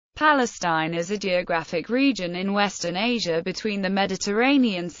Palestine is a geographic region in Western Asia between the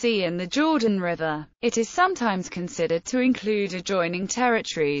Mediterranean Sea and the Jordan River. It is sometimes considered to include adjoining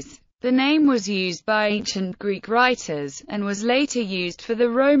territories. The name was used by ancient Greek writers, and was later used for the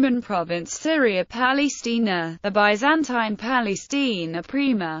Roman province Syria Palestina, the Byzantine Palestina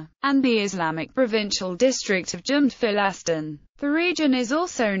Prima, and the Islamic provincial district of Jumd Philastin. The region is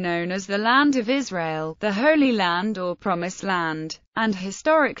also known as the Land of Israel, the Holy Land or Promised Land, and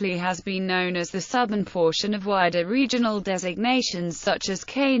historically has been known as the southern portion of wider regional designations such as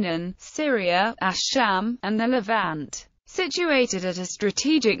Canaan, Syria, Ash-Sham, and the Levant. Situated at a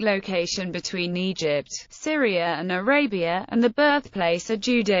strategic location between Egypt, Syria and Arabia, and the birthplace of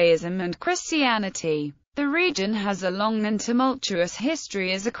Judaism and Christianity, the region has a long and tumultuous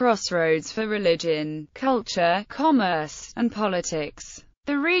history as a crossroads for religion, culture, commerce, and politics.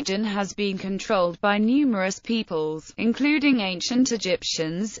 The region has been controlled by numerous peoples, including ancient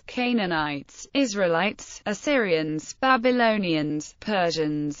Egyptians, Canaanites, Israelites, Assyrians, Babylonians,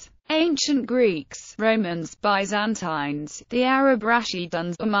 Persians, ancient Greeks, Romans, Byzantines, the Arab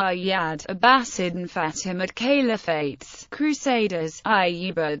Rashiduns, Umayyad, Abbasid and Fatimid Caliphates, Crusaders,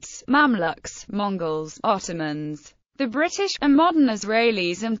 Ayyubids, Mamluks, Mongols, Ottomans, the British, and modern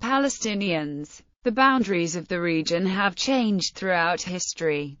Israelis and Palestinians. The boundaries of the region have changed throughout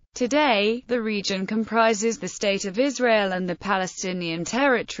history. Today, the region comprises the State of Israel and the Palestinian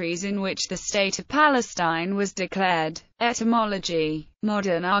territories in which the State of Palestine was declared. Etymology.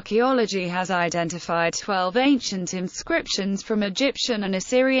 Modern archaeology has identified 12 ancient inscriptions from Egyptian and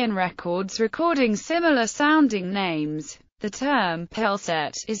Assyrian records recording similar-sounding names. The term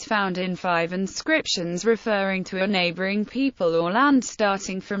Pelset is found in 5 inscriptions referring to a neighboring people or land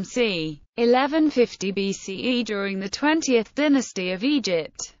starting from c. 1150 BCE during the 20th dynasty of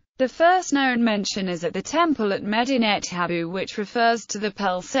Egypt. The first known mention is at the temple at Medinet Habu, which refers to the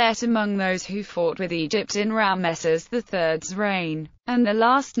Pelset among those who fought with Egypt in Ramesses III's reign, and the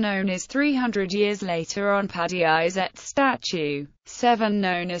last known is 300 years later on Padiyazet statue. 7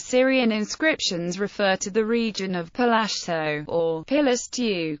 known Assyrian inscriptions refer to the region of Palashto, or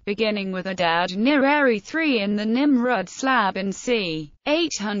Pilastu, beginning with Adad Nirari III in the Nimrud slab in c.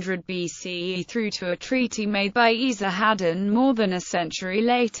 800 BCE through to a treaty made by Esarhaddon more than a century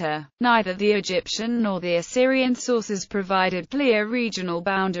later. Neither the Egyptian nor the Assyrian sources provided clear regional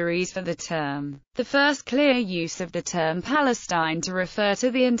boundaries for the term. The first clear use of the term Palestine to refer to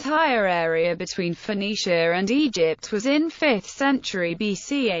the entire area between Phoenicia and Egypt was in 5th century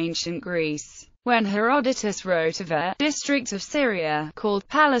BC ancient Greece, when Herodotus wrote of a district of Syria, called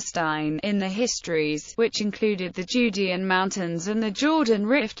Palestine, in the histories, which included the Judean mountains and the Jordan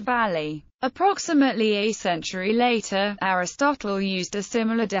Rift Valley. Approximately a century later, Aristotle used a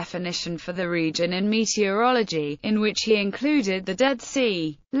similar definition for the region in meteorology, in which he included the Dead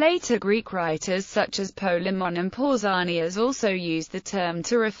Sea. Later Greek writers such as Polemon and Pausanias also used the term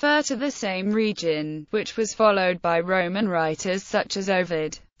to refer to the same region, which was followed by Roman writers such as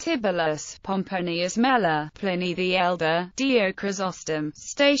Ovid, Tibullus, Pomponius Mela, Pliny the Elder, Dio Chrysostom,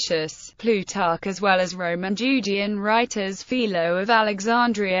 Statius, Plutarch, as well as Roman Judean writers Philo of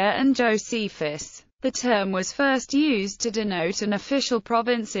Alexandria and Josephus. The term was first used to denote an official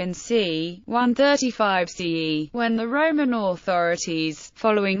province in c. 135 CE, when the Roman authorities,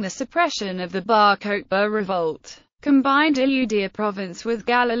 following the suppression of the Bar Kokhba revolt, combined Judea province with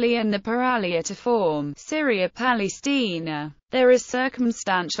Galilee and the Paralia to form Syria Palestina. There is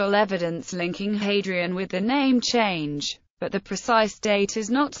circumstantial evidence linking Hadrian with the name change, but the precise date is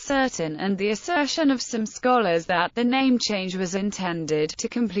not certain, and the assertion of some scholars that the name change was intended to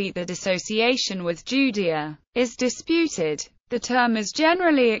complete the dissociation with Judea is disputed. The term is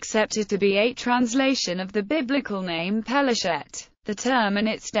generally accepted to be a translation of the biblical name Peleshet. The term and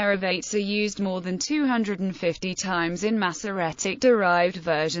its derivates are used more than 250 times in Masoretic-derived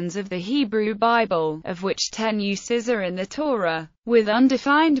versions of the Hebrew Bible, of which 10 uses are in the Torah, with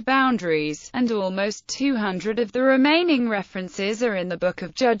undefined boundaries, and almost 200 of the remaining references are in the Book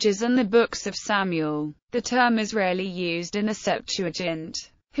of Judges and the books of Samuel. The term is rarely used in the Septuagint,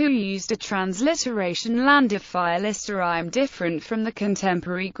 who used a transliteration Landophilistorime different from the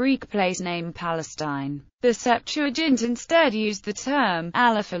contemporary Greek place name Palestine. The Septuagint instead used the term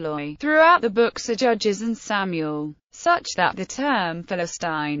Alaphiloi throughout the books of Judges and Samuel, such that the term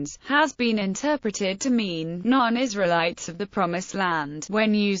Philistines has been interpreted to mean non-Israelites of the Promised Land,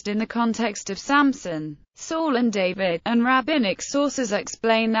 when used in the context of Samson, Saul and David, and rabbinic sources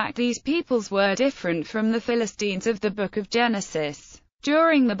explain that these peoples were different from the Philistines of the Book of Genesis.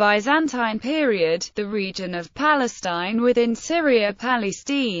 During the Byzantine period, the region of Palestine within Syria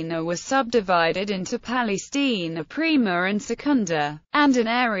Palestina was subdivided into Palestina Prima and Secunda, and an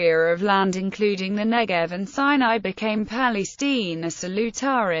area of land including the Negev and Sinai became Palestina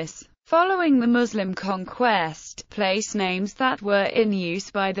Salutaris. Following the Muslim conquest, place names that were in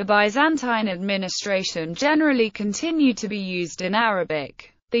use by the Byzantine administration generally continued to be used in Arabic.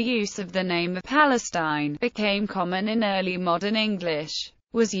 The use of the name of Palestine became common in early modern English,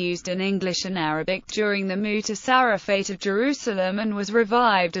 was used in English and Arabic during the Mutasarrifate of Jerusalem, and was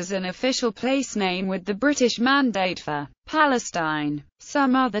revived as an official place name with the British Mandate for Palestine.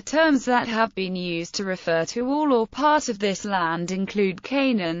 Some other terms that have been used to refer to all or part of this land include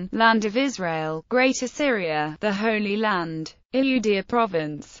Canaan, Land of Israel, Great Assyria, the Holy Land, Judea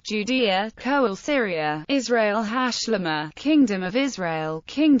Province, Judea, Coel Syria, Israel Hashlama, Kingdom of Israel,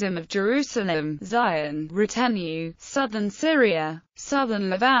 Kingdom of Jerusalem, Zion, Retenue, Southern Syria, Southern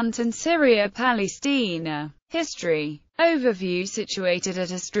Levant and Syria Palestina. History overview. Situated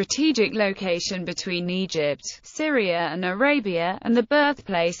at a strategic location between Egypt, Syria and Arabia, and the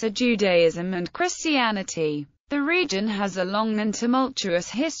birthplace of Judaism and Christianity, the region has a long and tumultuous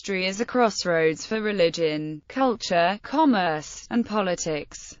history as a crossroads for religion, culture, commerce, and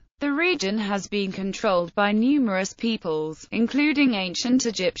politics. The region has been controlled by numerous peoples, including ancient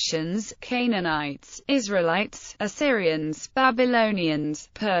Egyptians, Canaanites, Israelites, Assyrians, Babylonians,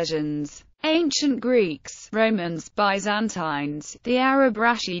 Persians, ancient Greeks, Romans, Byzantines, the Arab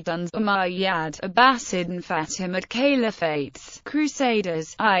Rashiduns, Umayyad, Abbasid and Fatimid Caliphates,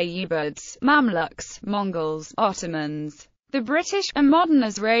 Crusaders, Ayyubids, Mamluks, Mongols, Ottomans, the British, and modern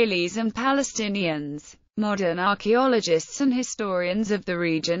Israelis and Palestinians. Modern archaeologists and historians of the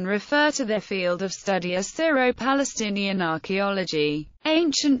region refer to their field of study as Syro-Palestinian archaeology.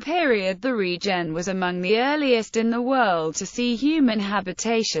 Ancient period. The region was among the earliest in the world to see human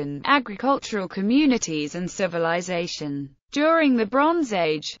habitation, agricultural communities and civilization. During the Bronze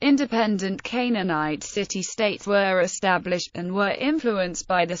Age, independent Canaanite city-states were established, and were influenced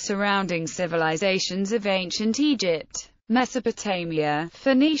by the surrounding civilizations of ancient Egypt, Mesopotamia,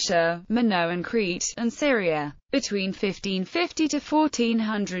 Phoenicia, Minoan Crete, and Syria. Between 1550 to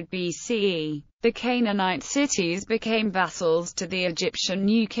 1400 BCE, the Canaanite cities became vassals to the Egyptian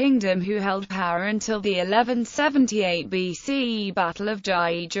New Kingdom, who held power until the 1178 BCE Battle of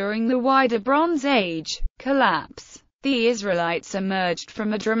Jair. During the wider Bronze Age collapse, the Israelites emerged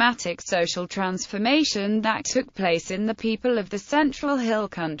from a dramatic social transformation that took place in the people of the central hill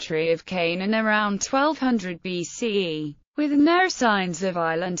country of Canaan around 1200 BCE. With no signs of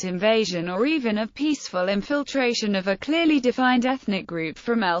violent invasion or even of peaceful infiltration of a clearly defined ethnic group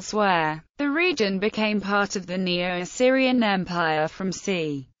from elsewhere, the region became part of the Neo-Assyrian Empire from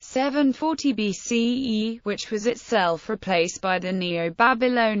c. 740 BCE, which was itself replaced by the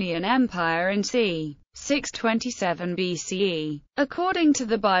Neo-Babylonian Empire in c. 627 BCE. According to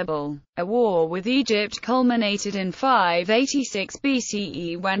the Bible, a war with Egypt culminated in 586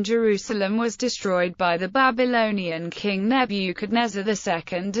 BCE when Jerusalem was destroyed by the Babylonian king Nebuchadnezzar II,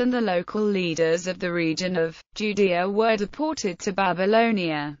 and the local leaders of the region of Judea were deported to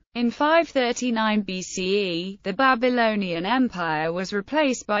Babylonia. In 539 BCE, the Babylonian Empire was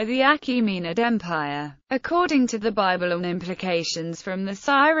replaced by the Achaemenid Empire. According to the Bible and implications from the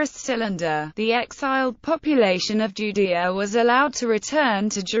Cyrus Cylinder, the exiled population of Judea was allowed to return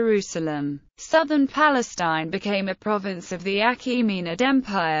to Jerusalem. Southern Palestine became a province of the Achaemenid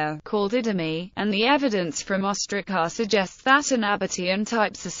Empire, called Idumea, and the evidence from Ostracar suggests that an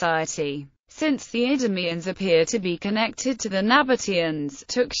Nabatean-type society, since the Idumeans appear to be connected to the Nabateans,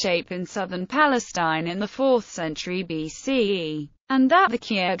 took shape in southern Palestine in the 4th century BCE, and that the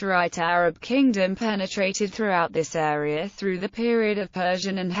Kiyadrite Arab kingdom penetrated throughout this area through the period of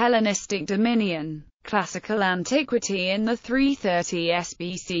Persian and Hellenistic dominion. Classical antiquity. In the 330s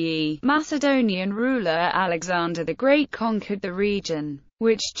BCE, Macedonian ruler Alexander the Great conquered the region,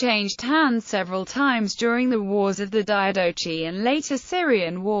 which changed hands several times during the wars of the Diadochi and later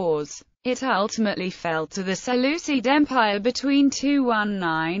Syrian wars. It ultimately fell to the Seleucid Empire between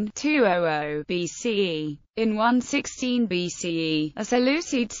 219–200 BCE. In 116 BCE, a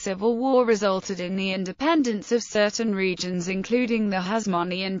Seleucid civil war resulted in the independence of certain regions including the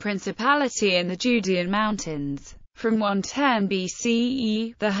Hasmonean Principality and the Judean Mountains. From 110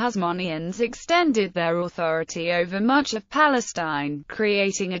 BCE, the Hasmoneans extended their authority over much of Palestine,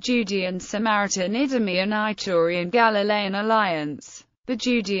 creating a Judean, Samaritan, Idumean, Itaurian, Galilean alliance. The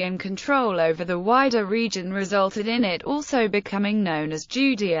Judean control over the wider region resulted in it also becoming known as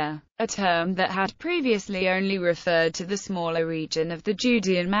Judea, a term that had previously only referred to the smaller region of the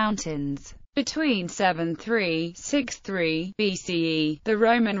Judean Mountains. Between 73–63 BCE, the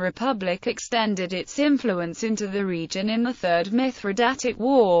Roman Republic extended its influence into the region in the Third Mithridatic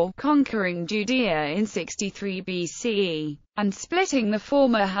War, conquering Judea in 63 BCE, and splitting the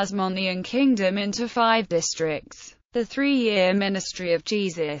former Hasmonean kingdom into 5 districts. The 3-year ministry of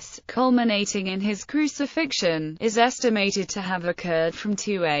Jesus, culminating in his crucifixion, is estimated to have occurred from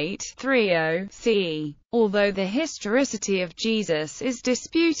 2830 CE, although the historicity of Jesus is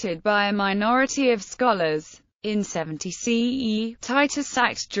disputed by a minority of scholars. In 70 CE, Titus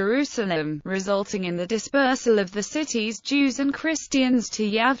sacked Jerusalem, resulting in the dispersal of the city's Jews and Christians to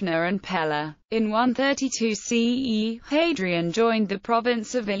Yavne and Pella. In 132 CE, Hadrian joined the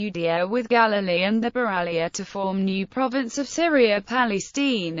province of Judea with Galilee and the Baralia to form new province of Syria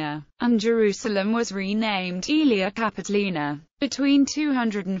Palestina, and Jerusalem was renamed Aelia Capitolina. Between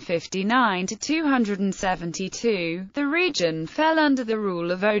 259 to 272, the region fell under the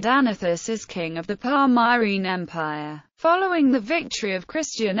rule of Odaenathus as king of the Palmyrene Empire. Following the victory of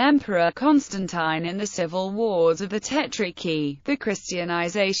Christian Emperor Constantine in the civil wars of the Tetrarchy, the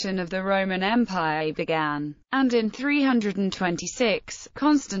Christianization of the Roman Empire began, and in 326,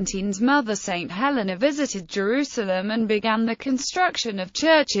 Constantine's mother Saint Helena visited Jerusalem and began the construction of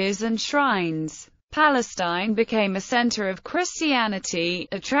churches and shrines. Palestine became a center of Christianity,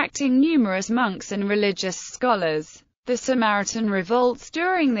 attracting numerous monks and religious scholars. The Samaritan revolts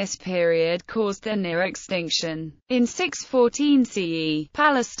during this period caused their near extinction. In 614 CE,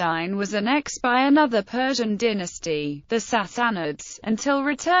 Palestine was annexed by another Persian dynasty, the Sassanids, until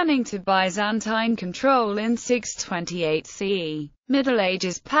returning to Byzantine control in 628 CE. Middle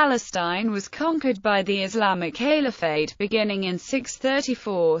Ages Palestine was conquered by the Islamic Caliphate beginning in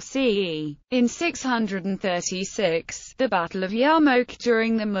 634 CE. In 636, the Battle of Yarmouk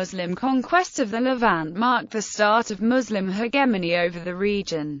during the Muslim conquest of the Levant marked the start of Muslim hegemony over the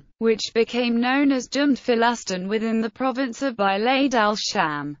region, which became known as Jumt Philistin within the province of Bilad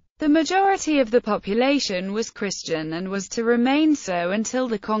al-Sham. The majority of the population was Christian and was to remain so until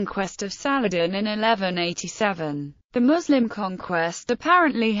the conquest of Saladin in 1187. The Muslim conquest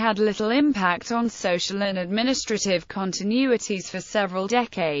apparently had little impact on social and administrative continuities for several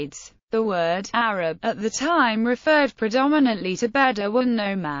decades. The word Arab at the time referred predominantly to Bedouin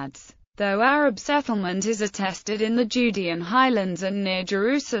nomads, though Arab settlement is attested in the Judean highlands and near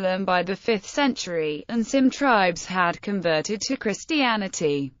Jerusalem by the 5th century, and some tribes had converted to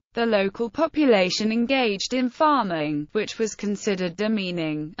Christianity. The local population engaged in farming, which was considered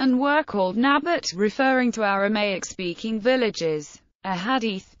demeaning, and were called Nabat, referring to Aramaic-speaking villages. A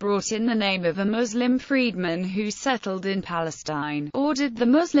hadith brought in the name of a Muslim freedman who settled in Palestine, ordered the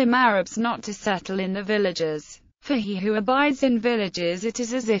Muslim Arabs not to settle in the villages. For he who abides in villages, it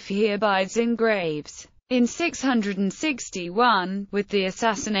is as if he abides in graves. In 661, with the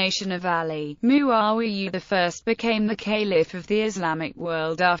assassination of Ali, Muawiyah I became the caliph of the Islamic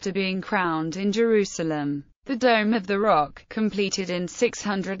world after being crowned in Jerusalem. The Dome of the Rock, completed in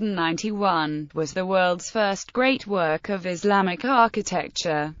 691, was the world's first great work of Islamic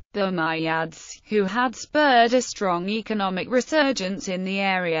architecture. The Umayyads, who had spurred a strong economic resurgence in the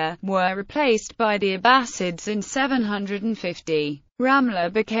area, were replaced by the Abbasids in 750.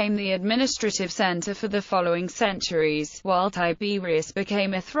 Ramla became the administrative center for the following centuries, while Tiberias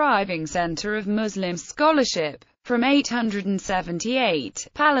became a thriving center of Muslim scholarship. From 878,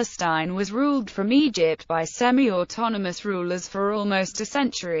 Palestine was ruled from Egypt by semi-autonomous rulers for almost a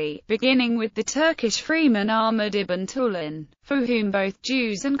century, beginning with the Turkish freeman Ahmad ibn Tulun, for whom both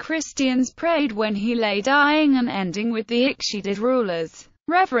Jews and Christians prayed when he lay dying, and ending with the Ikhshidid rulers.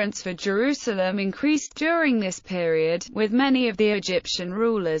 Reverence for Jerusalem increased during this period, with many of the Egyptian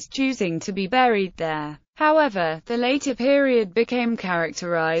rulers choosing to be buried there. However, the later period became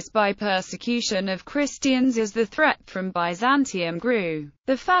characterized by persecution of Christians as the threat from Byzantium grew.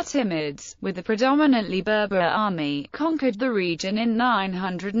 The Fatimids, with a predominantly Berber army, conquered the region in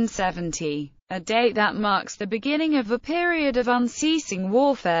 970, a date that marks the beginning of a period of unceasing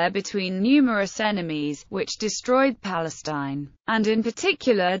warfare between numerous enemies, which destroyed Palestine, and in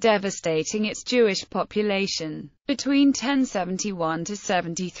particular devastating its Jewish population. Between 1071 to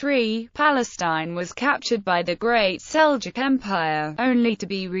 73, Palestine was captured by the Great Seljuk Empire, only to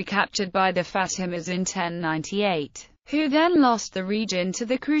be recaptured by the Fatimids in 1098, who then lost the region to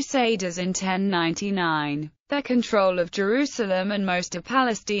the Crusaders in 1099. Their control of Jerusalem and most of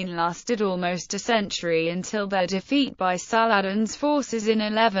Palestine lasted almost a century until their defeat by Saladin's forces in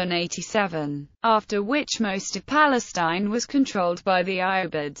 1187, after which most of Palestine was controlled by the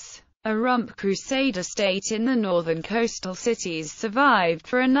Ayyubids. A rump crusader state in the northern coastal cities survived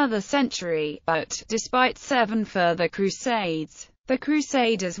for another century, but, despite 7 further crusades, The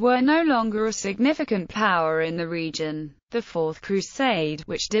Crusaders were no longer a significant power in the region. The Fourth Crusade,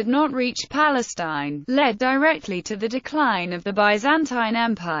 which did not reach Palestine, led directly to the decline of the Byzantine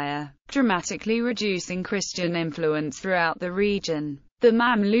Empire, dramatically reducing Christian influence throughout the region. The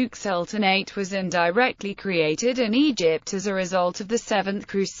Mamluk Sultanate was indirectly created in Egypt as a result of the Seventh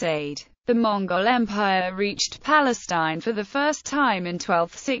Crusade. The Mongol Empire reached Palestine for the first time in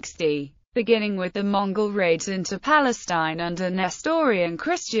 1260. Beginning with the Mongol raids into Palestine under Nestorian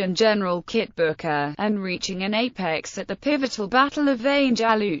Christian general Kitbuka, and reaching an apex at the pivotal Battle of Ain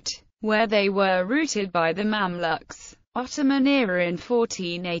Jalut, where they were routed by the Mamluks. Ottoman era. In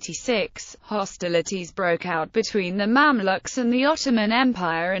 1486, hostilities broke out between the Mamluks and the Ottoman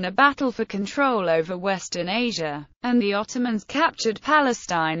Empire in a battle for control over Western Asia, and the Ottomans captured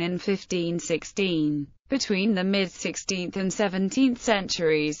Palestine in 1516. Between the mid-16th and 17th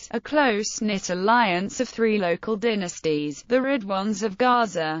centuries, a close-knit alliance of three local dynasties, the Ridwans of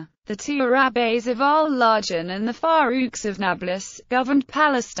Gaza, the Tuarabes of Al-Lajan and the Faruqs of Nablus, governed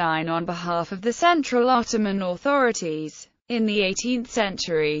Palestine on behalf of the Central Ottoman authorities. In the 18th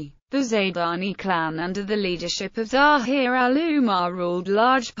century, the Zaydani clan under the leadership of Zahir al-Umar ruled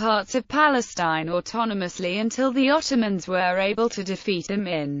large parts of Palestine autonomously until the Ottomans were able to defeat them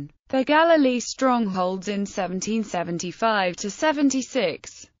in their Galilee strongholds in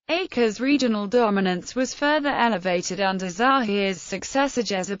 1775–76. Acre's regional dominance was further elevated under Zahir's successor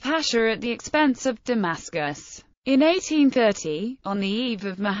Jezza Pasha at the expense of Damascus. In 1830, on the eve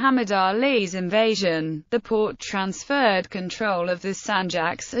of Muhammad Ali's invasion, the Porte transferred control of the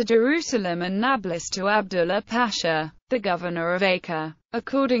Sanjaks of Jerusalem and Nablus to Abdullah Pasha, the governor of Acre.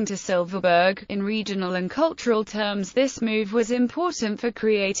 According to Silverberg, in regional and cultural terms this move was important for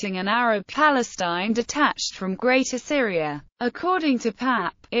creating an Arab Palestine detached from Greater Syria. According to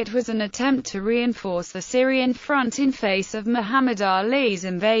Papp, it was an attempt to reinforce the Syrian front in face of Muhammad Ali's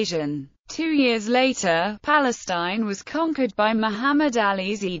invasion. 2 years later, Palestine was conquered by Muhammad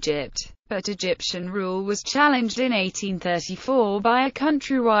Ali's Egypt, but Egyptian rule was challenged in 1834 by a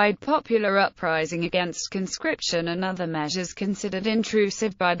countrywide popular uprising against conscription and other measures considered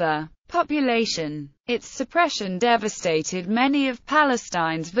intrusive by the population. Its suppression devastated many of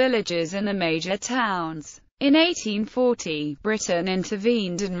Palestine's villages and the major towns. In 1840, Britain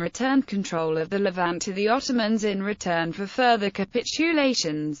intervened and returned control of the Levant to the Ottomans in return for further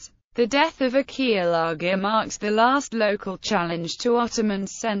capitulations. The death of Akil Aga marked the last local challenge to Ottoman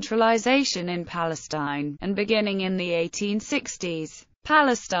centralization in Palestine, and beginning in the 1860s,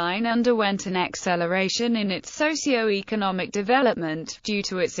 Palestine underwent an acceleration in its socio-economic development, due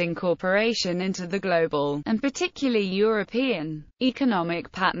to its incorporation into the global, and particularly European, economic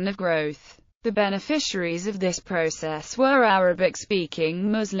pattern of growth. The beneficiaries of this process were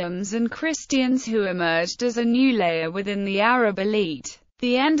Arabic-speaking Muslims and Christians who emerged as a new layer within the Arab elite.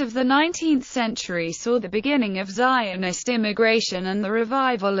 The end of the 19th century saw the beginning of Zionist immigration and the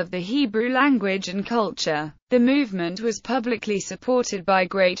revival of the Hebrew language and culture. The movement was publicly supported by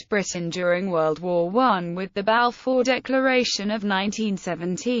Great Britain during World War I with the Balfour Declaration of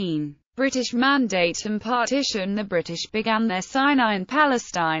 1917. British Mandate and Partition. The British began their Sinai and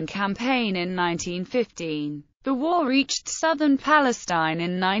Palestine campaign in 1915. The war reached southern Palestine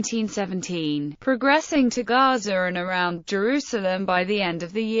in 1917, progressing to Gaza and around Jerusalem by the end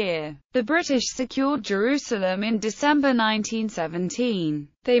of the year. The British secured Jerusalem in December 1917.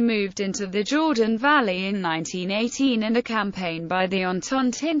 They moved into the Jordan Valley in 1918, and a campaign by the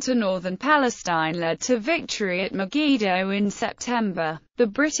Entente into northern Palestine led to victory at Megiddo in September. The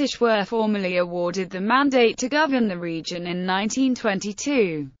British were formally awarded the mandate to govern the region in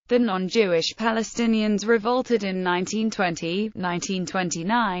 1922. The non-Jewish Palestinians revolted in 1920,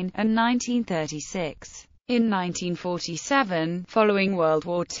 1929, and 1936. In 1947, following World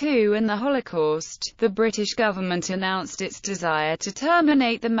War II and the Holocaust, the British government announced its desire to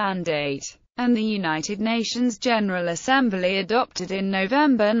terminate the mandate, and the United Nations General Assembly adopted in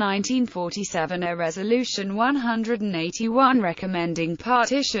November 1947 a Resolution 181 recommending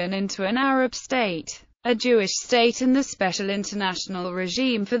partition into an Arab state, a Jewish state and the special international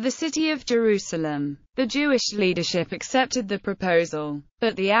regime for the city of Jerusalem. The Jewish leadership accepted the proposal,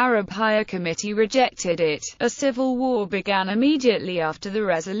 but the Arab Higher Committee rejected it. A civil war began immediately after the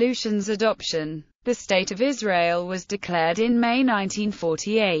resolution's adoption. The State of Israel was declared in May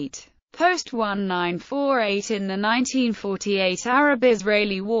 1948. Post-1948 in the 1948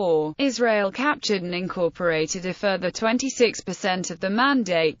 Arab-Israeli War, Israel captured and incorporated a further 26% of the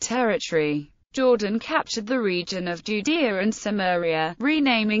Mandate territory. Jordan captured the region of Judea and Samaria,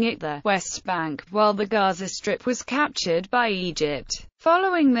 renaming it the West Bank, while the Gaza Strip was captured by Egypt.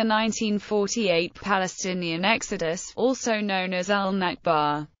 Following the 1948 Palestinian exodus, also known as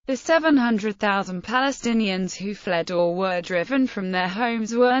al-Nakba, the 700,000 Palestinians who fled or were driven from their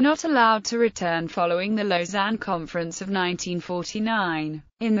homes were not allowed to return following the Lausanne Conference of 1949.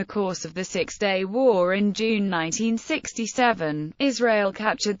 In the course of the Six-Day War in June 1967, Israel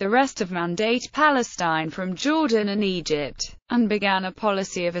captured the rest of Mandate Palestine from Jordan and Egypt, and began a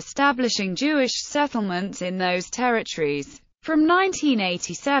policy of establishing Jewish settlements in those territories. From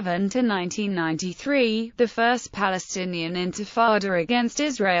 1987 to 1993, the first Palestinian Intifada against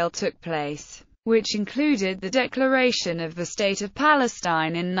Israel took place, which included the declaration of the State of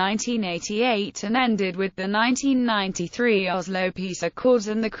Palestine in 1988 and ended with the 1993 Oslo Peace Accords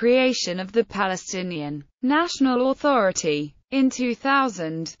and the creation of the Palestinian National Authority. In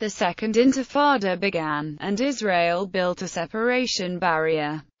 2000, the Second Intifada began, and Israel built a separation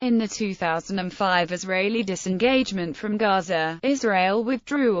barrier. In the 2005 Israeli disengagement from Gaza, Israel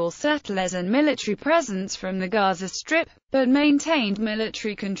withdrew all settlers and military presence from the Gaza Strip, but maintained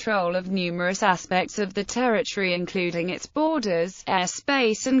military control of numerous aspects of the territory including its borders,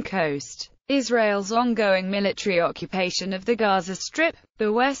 airspace and coast. Israel's ongoing military occupation of the Gaza Strip,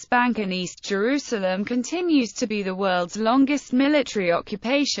 the West Bank and East Jerusalem continues to be the world's longest military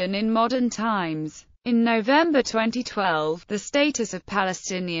occupation in modern times. In November 2012, the status of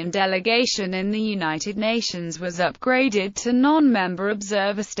Palestinian delegation in the United Nations was upgraded to non-member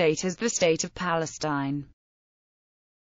observer state as the State of Palestine.